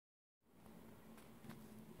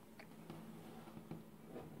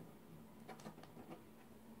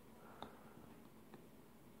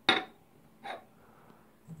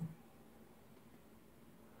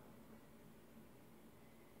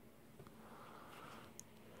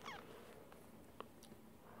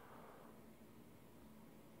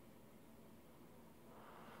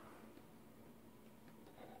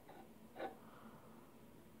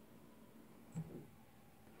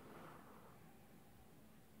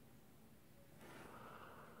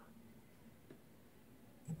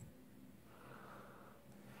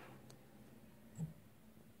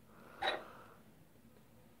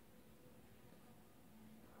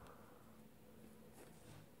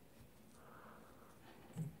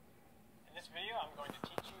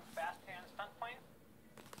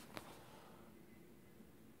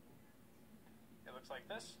looks like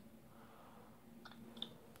this.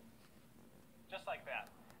 Just like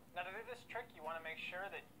that. Now to do this trick, you want to make sure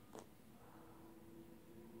that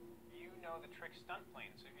you know the trick stunt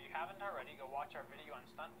plane. So if you haven't already, go watch our video on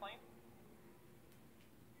stunt plane,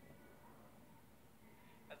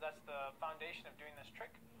 as that's the foundation of doing this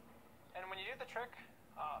trick. And when you do the trick,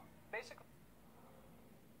 basically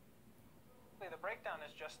the breakdown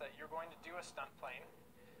is just that you're going to do a stunt plane,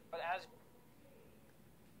 but as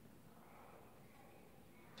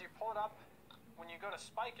you pull it up, when you go to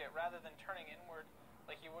spike it, rather than turning inward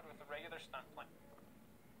like you would with a regular stunt plane,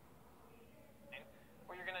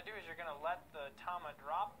 what you're going to do is you're going to let the tama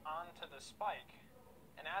drop onto the spike,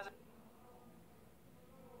 and as it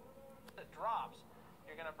drops,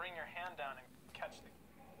 you're going to bring your hand down and catch the